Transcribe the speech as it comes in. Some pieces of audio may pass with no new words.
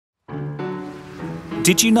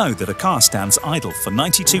Did you know that a car stands idle for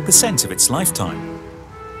 92% of its lifetime?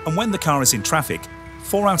 And when the car is in traffic,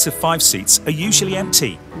 4 out of 5 seats are usually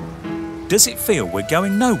empty. Does it feel we're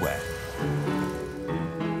going nowhere?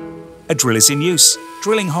 A drill is in use,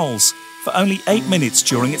 drilling holes, for only 8 minutes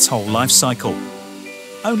during its whole life cycle.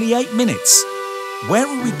 Only 8 minutes! Where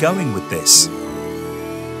are we going with this?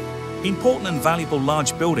 Important and valuable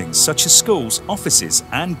large buildings such as schools, offices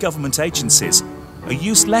and government agencies are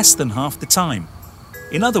used less than half the time.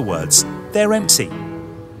 In other words, they're empty.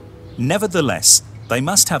 Nevertheless, they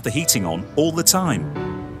must have the heating on all the time.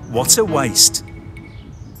 What a waste!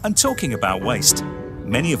 And talking about waste,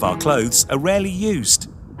 many of our clothes are rarely used.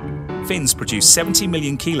 Finns produce 70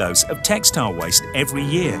 million kilos of textile waste every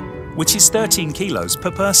year, which is 13 kilos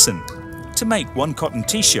per person. To make one cotton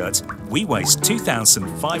t-shirt, we waste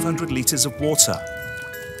 2,500 litres of water.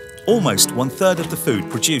 Almost 1/3 of the food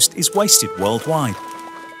produced is wasted worldwide.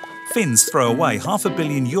 Finns throw away €500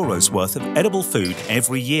 million worth of edible food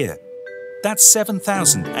every year. That's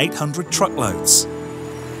 7,800 truckloads.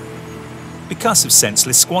 Because of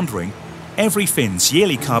senseless squandering, every Finn's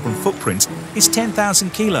yearly carbon footprint is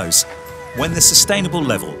 10,000 kilos, when the sustainable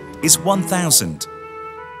level is 1,000.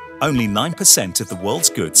 Only 9% of the world's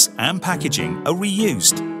goods and packaging are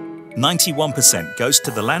reused. 91% goes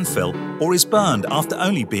to the landfill or is burned after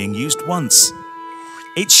only being used once.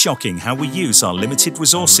 It's shocking how we use our limited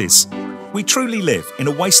resources. We truly live in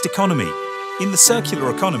a waste economy. In the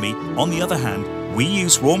circular economy, on the other hand, we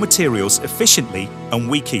use raw materials efficiently and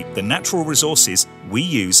we keep the natural resources we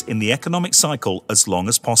use in the economic cycle as long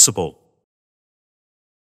as possible.